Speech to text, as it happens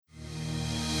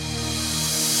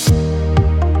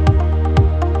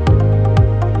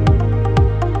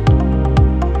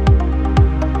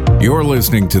You're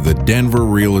listening to the Denver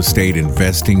Real Estate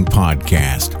Investing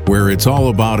Podcast, where it's all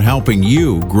about helping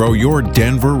you grow your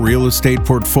Denver real estate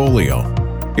portfolio.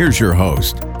 Here's your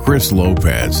host, Chris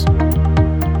Lopez.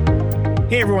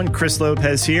 Hey everyone, Chris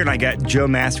Lopez here, and I got Joe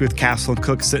Massey with Castle &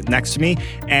 Cooke sitting next to me.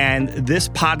 And this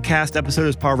podcast episode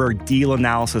is part of our Deal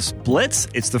Analysis Blitz.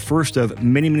 It's the first of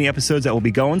many episodes that we'll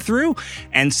be going through.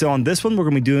 And so on this one, we're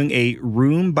going to be doing a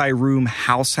room-by-room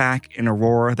house hack in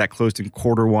Aurora that closed in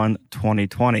Q1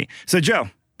 2020. So Joe,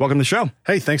 welcome to the show.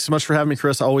 Hey, thanks so much for having me,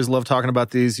 Chris. I always love talking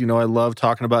about these. You know, I love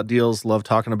talking about deals, love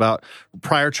talking about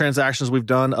prior transactions we've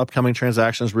done, upcoming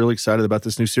transactions. Really excited about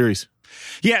this new series.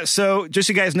 Yeah, so just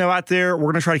so you guys know out there,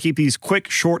 we're going to try to keep these quick,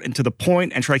 short, and to the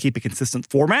point and try to keep a consistent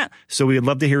format. So we'd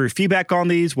love to hear your feedback on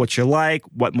these, what you like,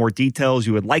 what more details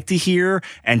you would like to hear,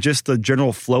 and just the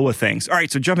general flow of things. All right,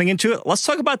 so jumping into it, let's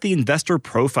talk about the investor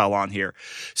profile on here.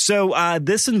 So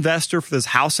this investor for this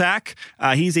house hack,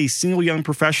 he's a single young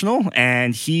professional,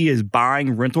 and he is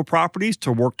buying rental properties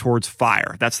to work towards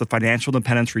FIRE. That's the financial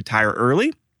independence, retire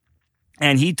early.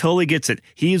 And he totally gets it.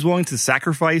 He is willing to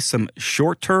sacrifice some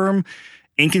short-term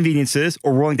inconveniences,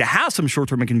 or willing to have some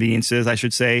short-term inconveniences, I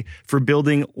should say, for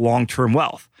building long-term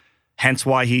wealth. Hence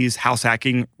why he's house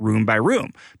hacking room by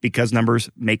room, because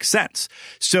numbers make sense.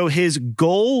 So his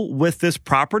goal with this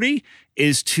property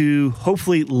is to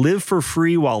hopefully live for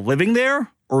free while living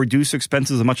there, or reduce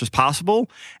expenses as much as possible,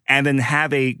 and then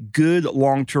have a good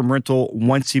long-term rental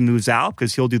once he moves out,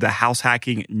 because he'll do the house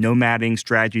hacking, nomading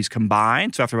strategies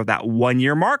combined. So after about that 1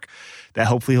 year mark, that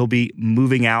hopefully he'll be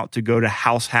moving out to go to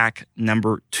house hack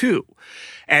number 2.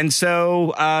 And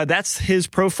so that's his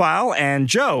profile. And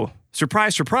Joe,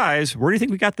 surprise, surprise, where do you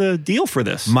think we got the deal for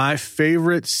this? My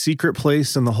favorite secret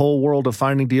place in the whole world of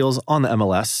finding deals, on the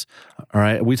MLS. All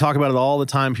right. We talk about it all the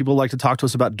time. People like to talk to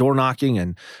us about door knocking,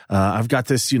 and I've got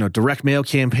this, direct mail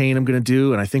campaign I'm going to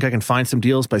do, and I think I can find some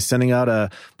deals by sending out a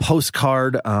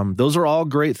postcard. Those are all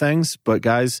great things, but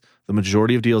guys, the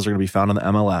majority of deals are going to be found on the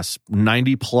MLS.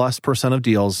 90+% of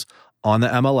deals on the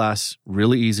MLS,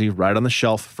 really easy, right on the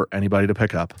shelf for anybody to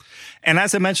pick up. And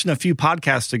as I mentioned a few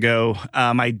podcasts ago,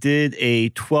 I did a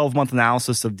 12-month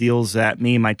analysis of deals that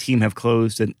me and my team have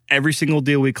closed, and every single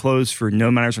deal we closed for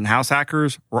nomaders and house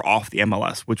hackers were off the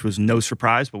MLS, which was no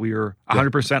surprise, but we were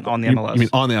 100% on the MLS. You mean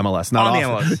on the MLS, not on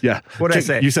off the MLS. Yeah. What did I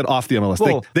say? You said off the MLS.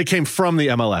 Well, they came from the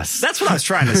MLS. That's what I was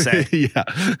trying to say. Yeah.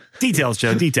 Details,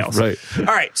 Joe, details. Right. All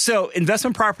right, so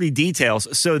investment property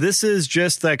details. So this is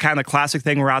just the kind of classic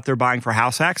thing we're out there buying for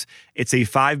house hacks. It's a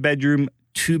 5-bedroom,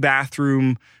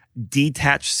 2-bathroom,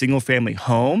 detached single-family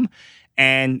home,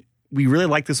 and we really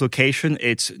like this location.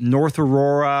 It's North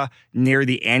Aurora, near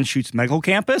the Anschutz Medical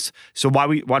Campus. So why do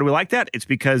we like that? It's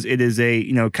because it is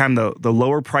a kind of the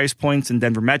lower price points in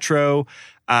Denver Metro.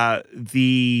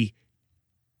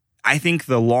 I think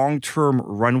the long-term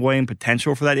runway and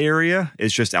potential for that area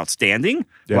is just outstanding.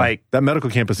 Yeah. Like that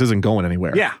medical campus isn't going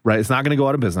anywhere. Yeah. Right. It's not going to go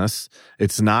out of business.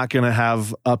 It's not going to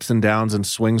have ups and downs and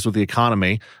swings with the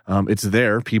economy. It's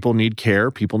there. People need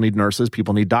care. People need nurses.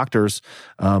 People need doctors.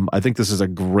 I think this is a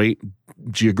great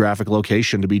geographic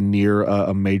location to be near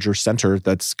a major center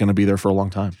that's going to be there for a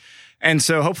long time. And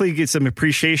so hopefully you get some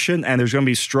appreciation, and there's going to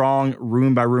be strong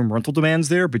room-by-room rental demands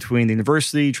there between the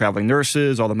university, traveling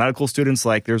nurses, all the medical students.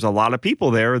 Like, there's a lot of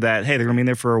people there that, hey, they're going to be in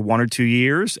there for 1 or 2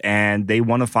 years, and they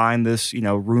want to find this,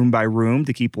 room-by-room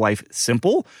to keep life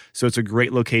simple. So it's a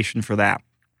great location for that.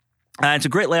 It's a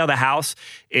great layout of the house.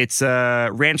 It's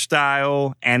ranch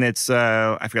style, and it's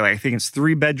I think it's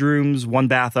 3 bedrooms, 1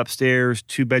 bath upstairs,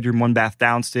 2 bedroom, 1 bath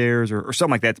downstairs, or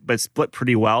something like that. But it's split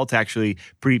pretty well to actually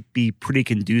be pretty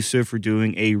conducive for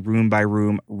doing a room by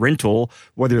room rental,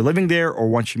 whether you're living there or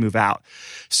once you move out.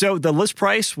 So the list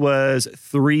price was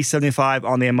 $375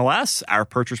 on the MLS. Our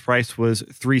purchase price was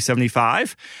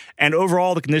 $375, and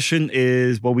overall the condition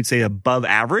is what we'd say above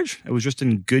average. It was just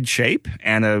in good shape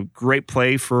and a great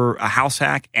play for a house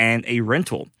hack and a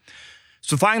rental.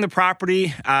 So finding the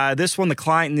property, this one, the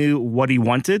client knew what he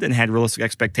wanted and had realistic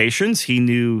expectations. He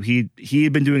knew he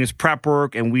had been doing his prep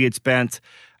work, and we had spent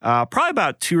probably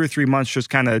about 2 or 3 months just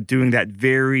kind of doing that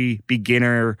very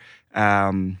beginner,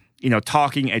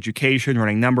 talking, education,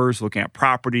 running numbers, looking at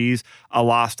properties, a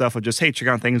lot of stuff of just, hey, check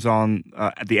out things on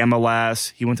the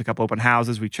MLS. He went to a couple open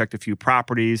houses. We checked a few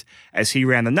properties. As he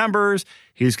ran the numbers,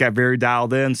 he just got very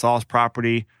dialed in, saw his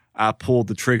property, pulled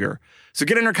the trigger. So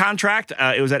get under contract.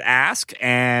 It was at ask,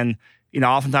 and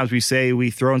oftentimes we say we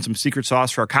throw in some secret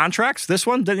sauce for our contracts. This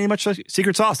one didn't need much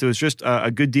secret sauce. It was just a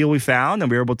good deal we found,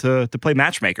 and we were able to play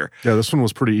matchmaker. Yeah, this one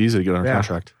was pretty easy to get under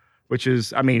contract. Which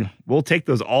is, we'll take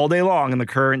those all day long in the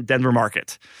current Denver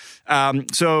market.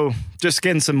 So just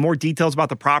getting some more details about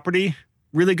the property.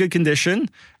 really good condition,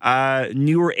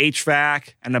 newer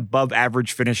HVAC, and above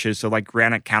average finishes, so like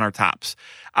granite countertops.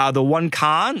 The one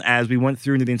con, as we went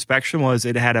through into the inspection, was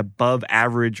it had above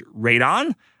average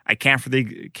radon. I can't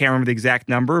remember the exact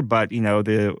number, but the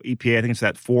EPA, I think it's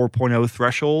that 4.0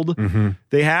 threshold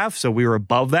they have. So we were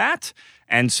above that.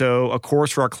 And so, of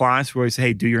course, for our clients, we always say,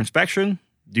 hey, do your inspection,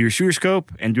 do your shooter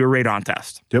scope, and do a radon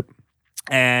test. Yep.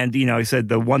 And, he said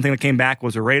the one thing that came back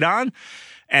was a radon.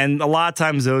 And a lot of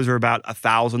times those are about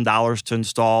 $1,000 to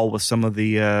install with some of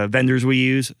the vendors we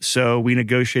use. So we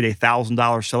negotiate a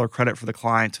 $1,000 seller credit for the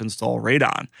client to install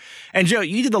radon. And Joe,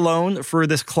 you did the loan for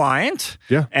this client.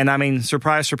 Yeah. And I mean,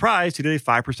 surprise, surprise, he did a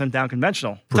 5% down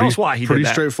conventional. Tell us why he did that. Pretty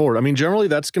straightforward. I mean, generally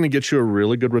that's going to get you a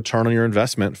really good return on your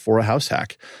investment for a house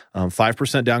hack.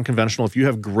 5% down conventional. If you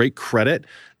have great credit,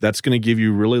 that's going to give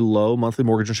you really low monthly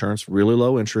mortgage insurance, really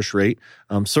low interest rate.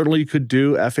 Certainly you could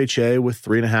do FHA with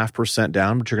 3.5%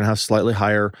 down, but you're going to have slightly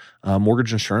higher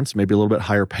mortgage insurance, maybe a little bit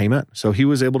higher payment. So he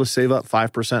was able to save up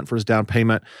 5% for his down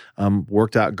payment.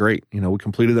 Worked out great. We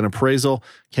completed an appraisal,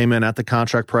 came in at the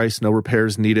contract price, no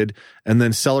repairs needed. And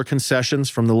then seller concessions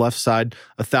from the left side,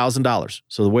 $1,000.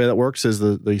 So the way that works is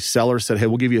the seller said, hey,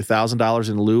 we'll give you $1,000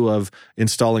 in lieu of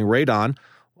installing radon.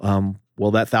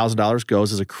 Well, that $1,000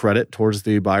 goes as a credit towards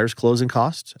the buyer's closing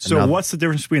costs. So what's the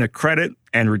difference between a credit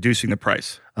and reducing the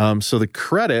price? So the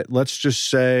credit, let's just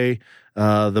say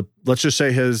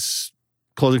his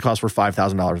closing costs were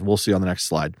 $5,000. We'll see on the next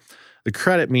slide. The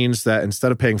credit means that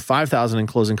instead of paying $5,000 in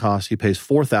closing costs, he pays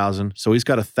 $4,000. So he's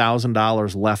got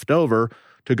 $1,000 left over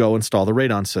to go install the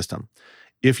radon system.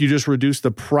 If you just reduce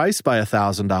the price by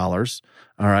 $1,000,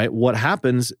 all right, what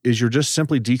happens is you're just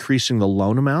simply decreasing the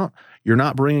loan amount. You're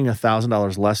not bringing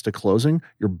 $1,000 less to closing.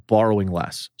 You're borrowing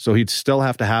less. So he'd still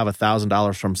have to have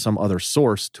 $1,000 from some other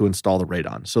source to install the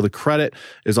radon. So the credit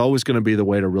is always going to be the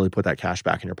way to really put that cash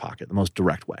back in your pocket, the most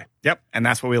direct way. Yep, and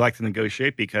that's what we like to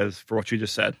negotiate because for what you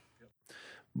just said.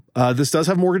 This does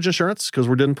have mortgage insurance because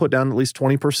we didn't put down at least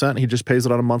 20%. He just pays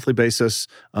it on a monthly basis.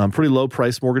 Pretty low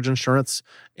price mortgage insurance.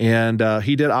 And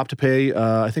he did opt to pay,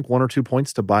 I think, 1 or 2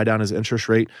 points to buy down his interest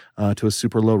rate to a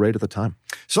super low rate at the time.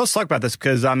 So let's talk about this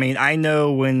because, I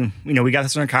know when we got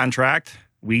this under contract,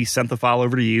 we sent the file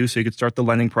over to you so you could start the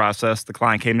lending process. The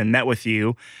client came and met with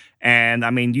you. And,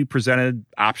 you presented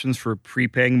options for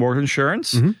prepaying mortgage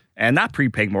insurance. And not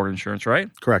prepaying mortgage insurance, right?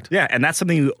 Correct. Yeah, and that's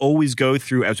something you always go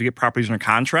through as we get properties under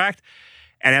contract.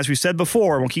 And as we said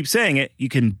before, and we'll keep saying it, you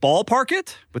can ballpark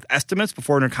it with estimates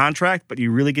before under contract, but you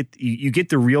really get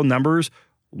the real numbers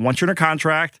once you're under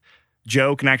contract.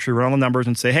 Joe can actually run all the numbers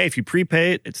and say, hey, if you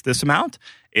prepay it, it's this amount.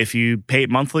 If you pay it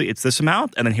monthly, it's this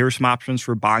amount. And then here's some options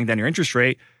for buying down your interest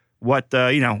rate.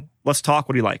 Let's talk.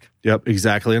 What do you like? Yep,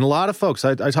 exactly. And a lot of folks,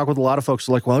 I talk with a lot of folks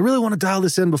who are like, well, I really want to dial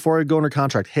this in before I go under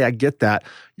contract. Hey, I get that.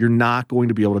 You're not going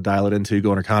to be able to dial it in until you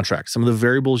go under contract. Some of the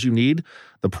variables you need,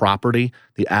 the property,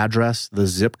 the address, the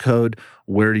zip code,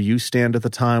 where do you stand at the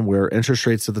time, where are interest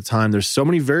rates at the time. There's so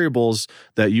many variables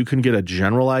that you can get a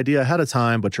general idea ahead of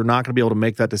time, but you're not going to be able to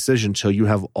make that decision until you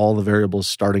have all the variables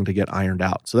starting to get ironed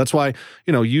out. So that's why,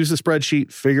 use the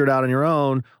spreadsheet, figure it out on your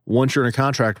own. Once you're in a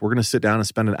contract, we're going to sit down and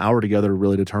spend an hour together to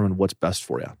really determine what's best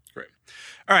for you. Great.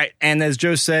 All right. And as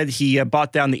Joe said, he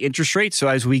bought down the interest rate. So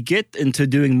as we get into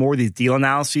doing more of these deal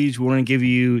analyses, we want to give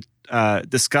you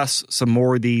discuss some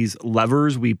more of these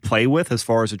levers we play with as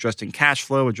far as adjusting cash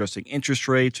flow, adjusting interest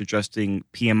rates, adjusting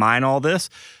PMI and all this.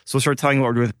 So we'll start telling you what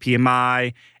we're doing with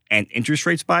PMI and interest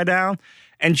rates buy down.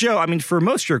 And Joe, for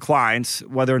most of your clients,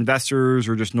 whether investors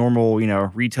or just normal,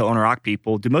 retail owner-occ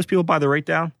people, do most people buy the rate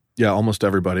down? Yeah, almost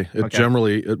everybody.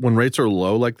 Generally, when rates are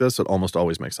low like this, it almost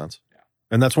always makes sense. Yeah.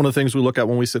 And that's one of the things we look at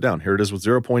when we sit down. Here it is with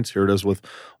 0 points. Here it is with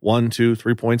 1, 2,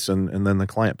 3 points, and then the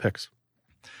client picks.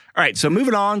 All right, so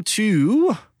moving on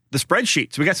to the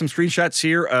spreadsheet. So we got some screenshots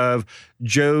here of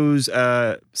Joe's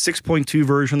 6.2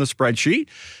 version of the spreadsheet.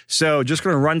 So just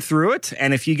going to run through it.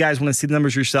 And if you guys want to see the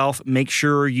numbers yourself, make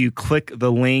sure you click the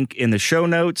link in the show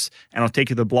notes and it'll take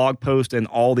you to the blog post. And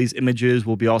all these images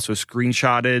will be also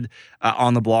screenshotted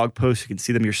on the blog post. You can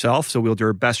see them yourself. So we'll do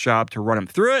our best job to run them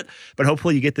through it. But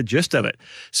hopefully you get the gist of it.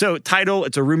 So title,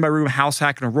 it's a room-by-room house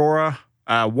hack in Aurora.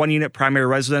 1 unit primary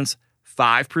residence,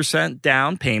 5%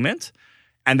 down payment.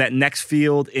 And that next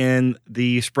field in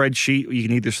the spreadsheet, you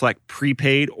can either select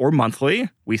prepaid or monthly.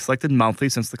 We selected monthly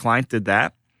since the client did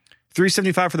that.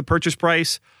 $375 for the purchase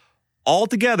price.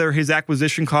 Altogether, his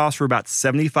acquisition costs were about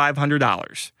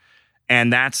 $7,500.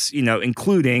 And that's,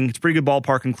 including, it's a pretty good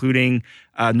ballpark, including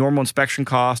normal inspection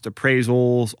costs,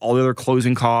 appraisals, all the other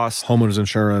closing costs. Homeowners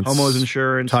insurance.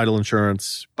 Title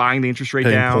insurance. Buying the interest rate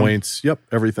down. Points. Yep,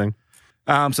 everything.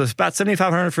 So it's about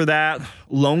 $7,500 for that.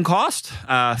 Loan cost,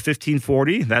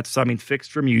 $1,540. That's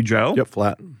fixed from you, Joe. Yep,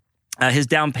 flat. His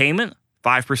down payment,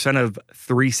 5% of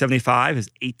 $375 is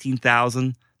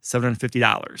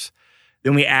 $18,750.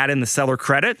 Then we add in the seller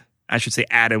credit. I should say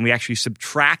add in. We actually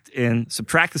subtract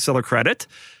the seller credit.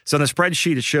 So on the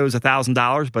spreadsheet, it shows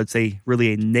 $1,000, but it's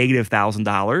really a negative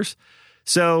 $1,000.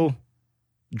 So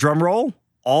drum roll,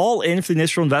 all in for the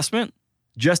initial investment,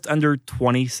 just under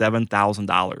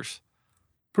 $27,000.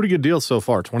 Pretty good deal so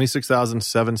far.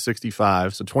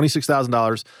 $26,765. So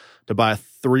 $26,000 to buy a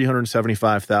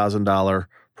 $375,000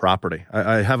 property.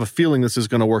 I have a feeling this is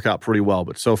going to work out pretty well,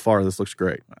 but so far this looks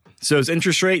great. So his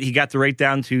interest rate, he got the rate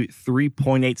down to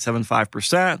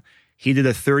 3.875%. He did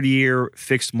a 30-year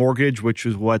fixed mortgage, which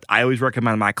is what I always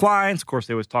recommend to my clients. Of course,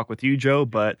 they always talk with you, Joe,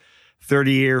 but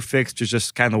 30-year fixed is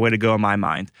just kind of the way to go in my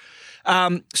mind.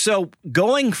 So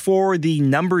going for the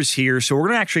numbers here, so we're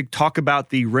going to actually talk about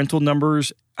the rental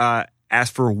numbers as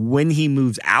for when he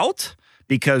moves out,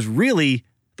 because really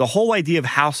the whole idea of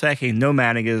house hacking and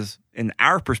nomading is, in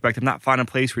our perspective, not find a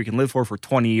place where you can live for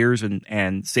 20 years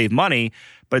and save money,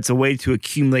 but it's a way to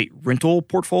accumulate rental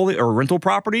portfolio or rental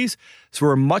properties. So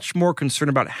we're much more concerned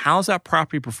about how's that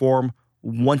property perform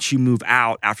once you move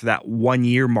out after that 1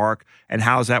 year mark, and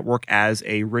how does that work as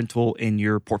a rental in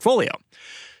your portfolio.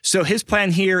 So his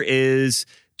plan here is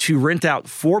to rent out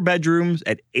 4 bedrooms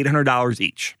at $800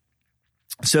 each.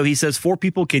 So he says 4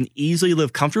 people can easily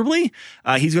live comfortably.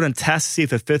 He's going to test to see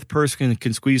if a 5th person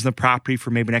can squeeze in the property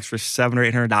for maybe an extra $700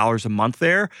 or $800 a month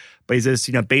there. But he says,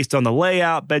 based on the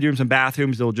layout, bedrooms and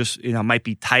bathrooms, they'll just, might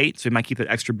be tight. So he might keep that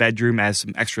extra bedroom as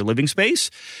some extra living space.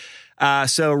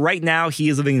 So right now he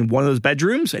is living in one of those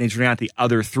bedrooms and he's renting out the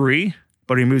other 3.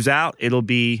 But when he moves out, it'll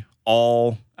be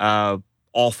all 4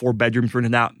 bedrooms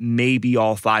rented out, maybe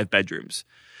all 5 bedrooms.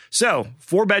 So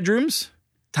 4 bedrooms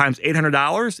times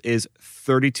 $800 is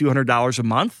 $3,200 a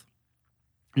month.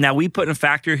 Now, we put in a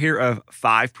factor here of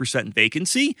 5%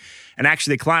 vacancy. And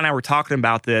actually, the client and I were talking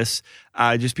about this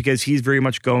just because he's very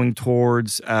much going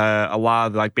towards a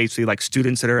lot of basically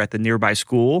students that are at the nearby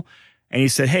school. And he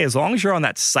said, hey, as long as you're on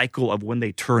that cycle of when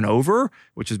they turn over,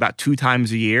 which is about 2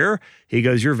 times a year, he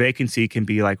goes, your vacancy can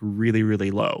be really,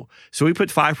 really low. So we put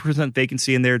 5%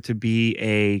 vacancy in there to be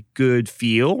a good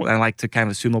feel. And I like to kind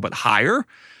of assume a little bit higher.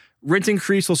 Rent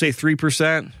increase, we'll say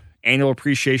 3%. Annual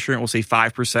appreciation rate, we'll say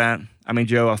 5%.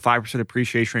 Joe, a 5%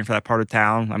 appreciation rate for that part of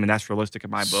town, that's realistic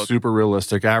in my book. Super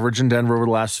realistic. Average in Denver over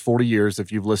the last 40 years,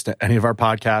 if you've listened to any of our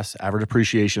podcasts, average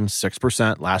appreciation,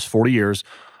 6%, last 40 years.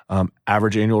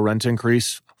 Average annual rent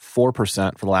increase,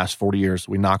 4% for the last 40 years.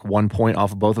 We knock 1 point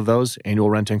off of both of those. Annual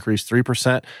rent increase,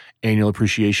 3%. Annual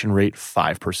appreciation rate,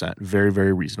 5%. Very,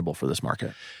 very reasonable for this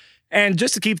market. And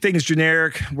just to keep things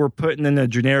generic, we're putting in a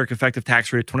generic effective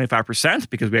tax rate of 25%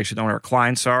 because we actually know what our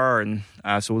clients are. And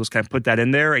so we'll just kind of put that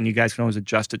in there, and you guys can always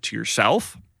adjust it to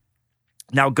yourself.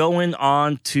 Now, going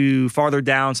on to farther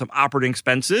down some operating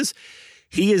expenses,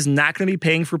 he is not going to be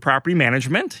paying for property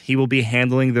management. He will be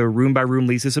handling the room-by-room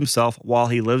leases himself while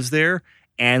he lives there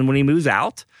and when he moves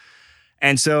out.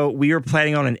 And so we are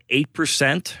planning on an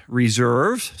 8%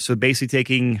 reserve. So basically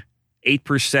taking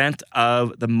 8%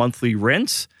 of the monthly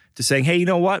rents to saying, hey, you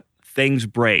know what? Things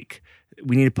break.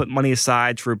 We need to put money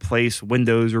aside to replace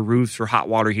windows or roofs or hot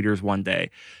water heaters one day.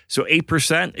 So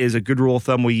 8% is a good rule of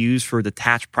thumb we use for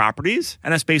detached properties.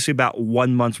 And that's basically about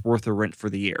 1 month's worth of rent for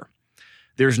the year.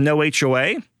 There's no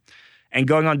HOA. And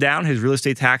going on down, his real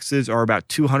estate taxes are about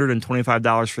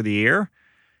 $225 for the year.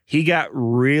 He got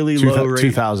really low rate.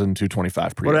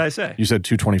 $2,225 per year. What did I say? You said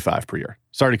 $225 per year.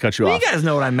 Sorry to cut you off. You guys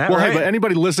know what I meant, well, right? Hey, but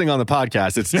anybody listening on the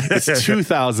podcast, it's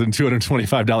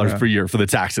 $2,225 per year for the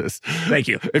taxes. Thank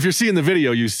you. If you're seeing the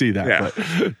video, you see that. Yeah.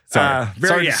 But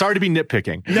sorry to be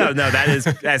nitpicking. No,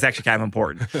 that's actually kind of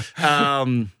important. So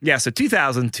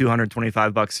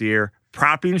 $2,225 a year.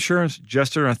 Property insurance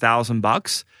just under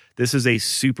 $1,000. This is a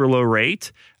super low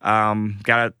rate. Got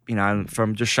it,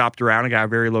 from just shopped around and got a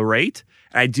very low rate.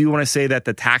 I do want to say that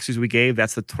the taxes we gave,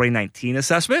 that's the 2019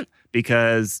 assessment,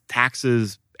 because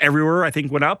taxes everywhere, I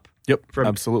think, went up. Yep, from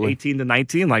absolutely. 18 to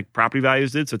 19, like property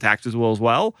values did, so taxes will as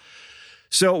well.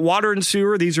 So water and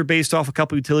sewer, these are based off a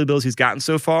couple utility bills he's gotten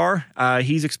so far.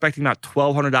 He's expecting about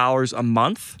 $1,200 a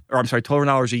month,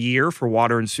 $1,200 a year for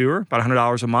water and sewer, about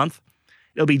 $100 a month.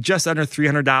 It'll be just under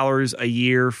 $300 a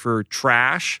year for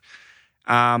trash.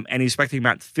 And he's expecting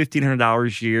about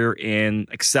 $1,500 a year in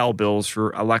Excel bills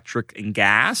for electric and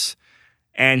gas.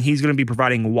 And he's going to be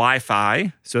providing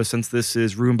Wi-Fi. So since this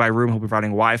is room by room, he'll be providing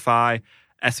Wi-Fi,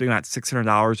 estimating about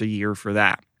 $600 a year for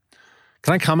that.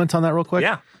 Can I comment on that real quick?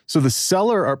 Yeah. So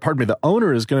the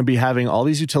owner is going to be having all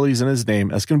these utilities in his name.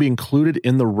 That's going to be included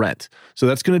in the rent. So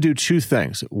that's going to do two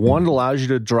things. One, it allows you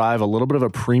to drive a little bit of a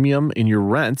premium in your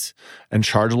rent and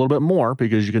charge a little bit more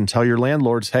because you can tell your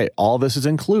landlords, hey, all this is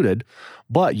included,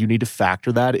 but you need to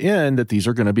factor that in that these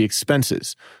are going to be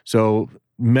expenses. So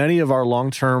many of our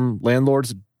long-term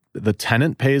landlords, the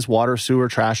tenant pays water, sewer,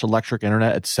 trash, electric,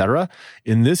 internet, etc.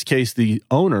 In this case, the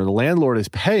owner, the landlord, is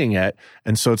paying it,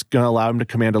 and so it's going to allow him to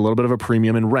command a little bit of a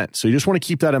premium in rent. So you just want to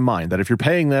keep that in mind, that if you're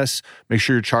paying this, make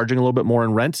sure you're charging a little bit more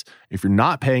in rent. If you're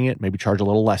not paying it, maybe charge a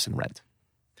little less in rent.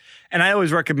 And I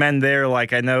always recommend there,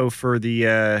 like I know for the,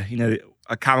 a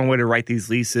common way to write these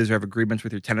leases or have agreements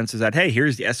with your tenants is that, hey,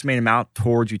 here's the estimated amount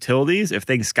towards utilities. If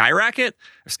things skyrocket,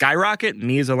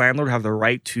 me as a landlord have the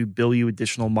right to bill you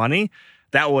additional money.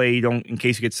 That way you don't, in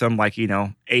case you get some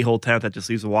a-hole tenant that just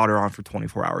leaves the water on for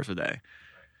 24 hours a day.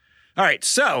 All right,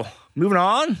 so moving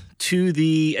on to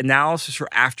the analysis for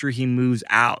after he moves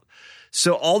out.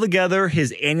 So altogether,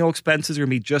 his annual expenses are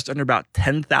going to be just under about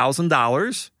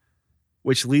 $10,000,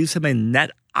 which leaves him a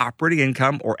net operating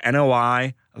income, or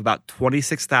NOI, of about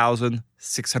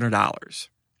 $26,600.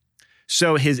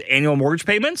 So his annual mortgage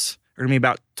payments are going to be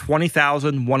about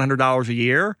 $20,100 a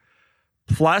year.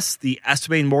 Plus, the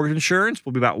estimated mortgage insurance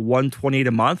will be about $128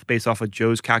 a month based off of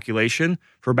Joe's calculation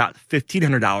for about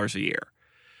 $1,500 a year.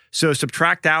 So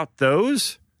subtract out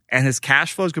those, and his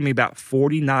cash flow is going to be about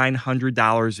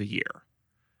 $4,900 a year.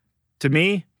 To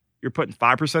me, you're putting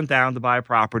 5% down to buy a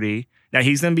property. Now,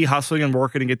 he's going to be hustling and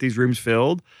working to get these rooms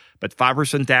filled, but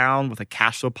 5% down with a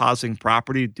cash flow positive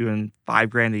property doing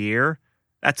 $5,000 a year,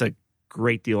 that's a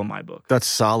great deal in my book. That's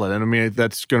solid. And I mean,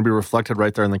 that's going to be reflected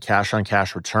right there in the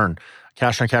cash-on-cash return.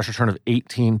 Cash-on-cash return of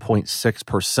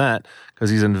 18.6% because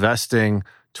he's investing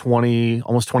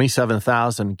almost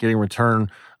 $27,000, getting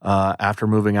return after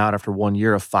moving out after 1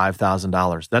 year of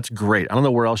 $5,000. That's great. I don't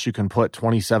know where else you can put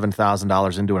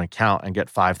 $27,000 into an account and get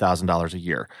 $5,000 a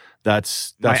year.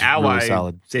 That's my Ally really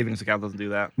solid. Savings account doesn't do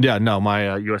that. Yeah, no,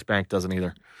 my U.S. Bank doesn't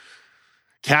either.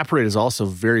 Cap rate is also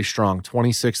very strong.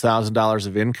 $26,000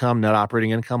 of income, net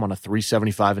operating income on a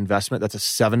 $375 investment. That's a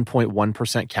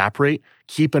 7.1% cap rate.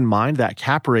 Keep in mind that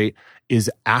cap rate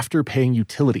is after paying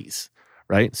utilities,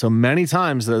 right? So many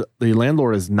times the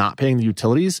landlord is not paying the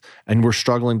utilities and we're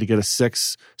struggling to get a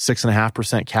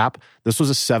 6.5% cap. This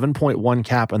was a 7.1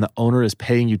 cap and the owner is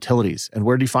paying utilities. And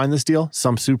where did you find this deal?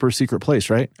 Some super secret place,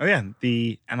 right? Oh yeah,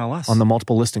 the MLS. On the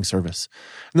multiple listing service.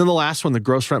 And then the last one, the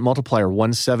gross rent multiplier,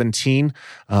 117.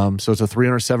 So it's a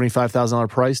 $375,000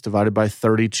 price divided by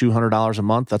 $3,200 a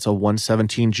month. That's a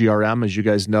 117 GRM. As you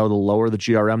guys know, the lower the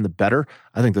GRM, the better.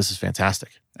 I think this is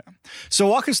fantastic. Yeah. So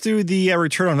walk us through the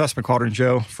return on investment quadrant,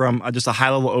 Joe, from just a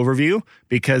high-level overview,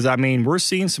 because, I mean, we're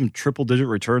seeing some triple-digit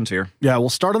returns here. Yeah, we'll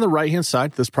start on the right-hand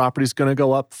side. This property is going to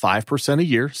go up 5% a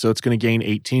year, so it's going to gain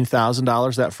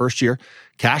 $18,000 that first year.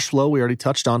 Cash flow, we already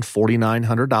touched on,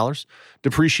 $4,900.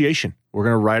 Depreciation, we're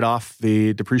going to write off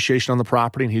the depreciation on the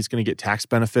property, and he's going to get tax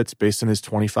benefits based on his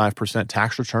 25%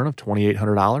 tax return of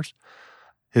 $2,800.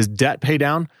 His debt pay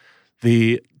down,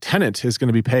 the tenant is going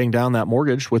to be paying down that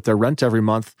mortgage with their rent every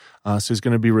month. So he's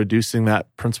going to be reducing that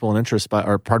principal and interest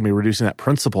reducing that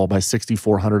principal by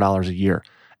 $6,400 a year.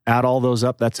 Add all those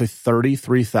up, that's a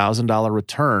 $33,000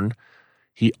 return.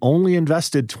 He only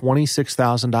invested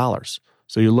 $26,000.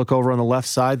 So you look over on the left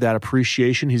side, that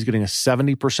appreciation, he's getting a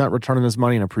 70% return on his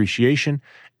money in appreciation,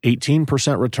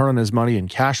 18% return on his money in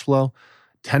cash flow,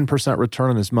 10% return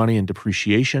on his money in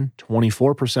depreciation,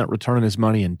 24% return on his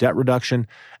money in debt reduction.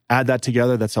 Add that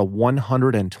together, that's a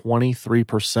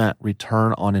 123%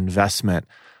 return on investment.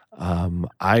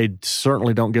 I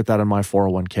certainly don't get that in my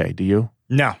 401k. Do you?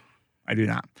 No, I do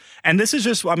not. And this is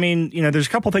just, I mean, there's a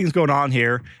couple things going on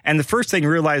here. And the first thing,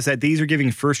 realize that these are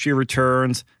giving first-year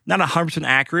returns, not 100%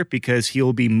 accurate because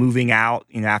he'll be moving out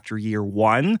after year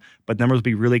one, but numbers will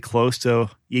be really close. So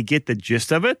you get the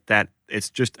gist of it, that it's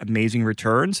just amazing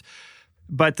returns.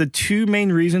 But the two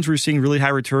main reasons we're seeing really high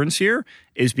returns here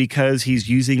is because he's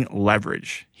using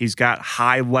leverage. He's got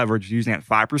high leverage, using that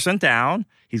 5% down.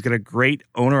 He's got a great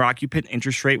owner-occupant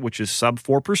interest rate, which is sub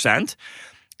 4%.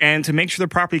 And to make sure the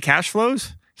property cash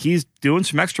flows, he's doing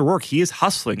some extra work. He is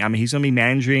hustling. I mean, he's going to be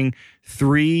managing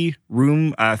three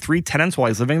tenants while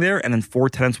he's living there and then 4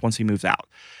 tenants once he moves out.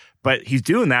 But he's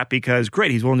doing that because,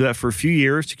 great, he's willing to do that for a few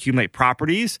years to accumulate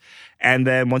properties. And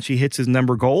then once he hits his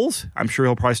number goals, I'm sure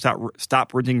he'll probably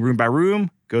stop renting room by room,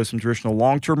 go to some traditional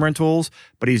long-term rentals.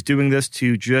 But he's doing this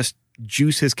to just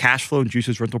juice his cash flow and juice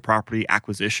his rental property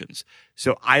acquisitions.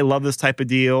 So I love this type of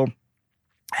deal.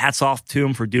 Hats off to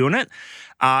him for doing it.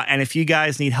 And if you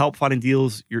guys need help finding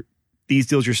these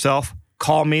deals yourself,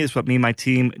 call me. That's what me and my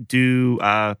team do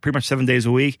pretty much 7 days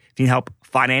a week. If you need help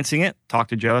financing it, talk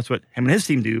to Joe. That's what him and his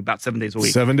team do about 7 days a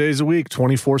week. 7 days a week,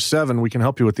 24/7. We can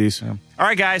help you with these. Yeah. All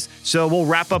right, guys. So we'll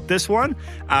wrap up this one.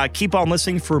 Keep on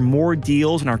listening for more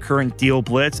deals in our current deal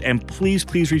blitz. And please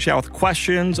reach out with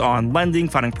questions on lending,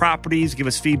 finding properties. Give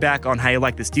us feedback on how you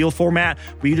like this deal format.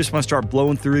 We just want to start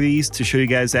blowing through these to show you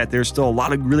guys that there's still a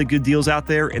lot of really good deals out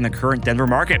there in the current Denver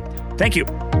market. Thank you.